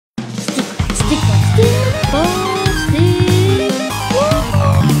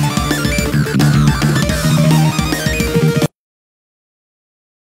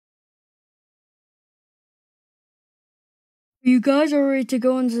You guys are ready to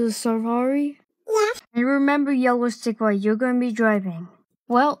go into the safari? Yeah. And remember, Yellow Stikbot, you're gonna be driving.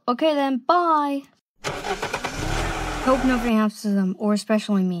 Well, okay then, bye! Hope nothing happens to them, or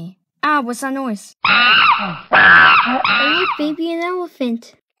especially me. Ah, what's that noise? Oh, look, baby, an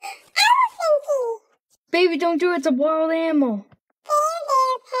elephant. Elephant! Baby, don't do it, it's a wild animal.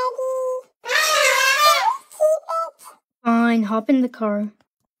 Fine, hop in the car.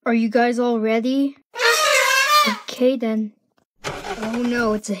 Are you guys all ready? Okay then. Oh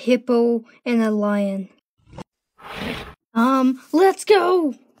no, it's a hippo and a lion. Let's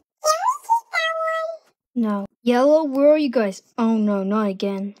go! No. Yellow, where are you guys? Oh no, not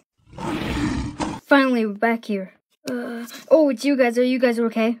again. Finally, we're back here. Oh, it's you guys. Are you guys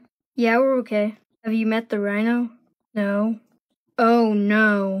okay? Yeah, we're okay. Have you met the rhino? No. Oh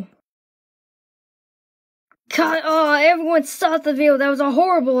no. God, oh, everyone stop the video. That was a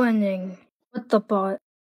horrible ending. What the bot?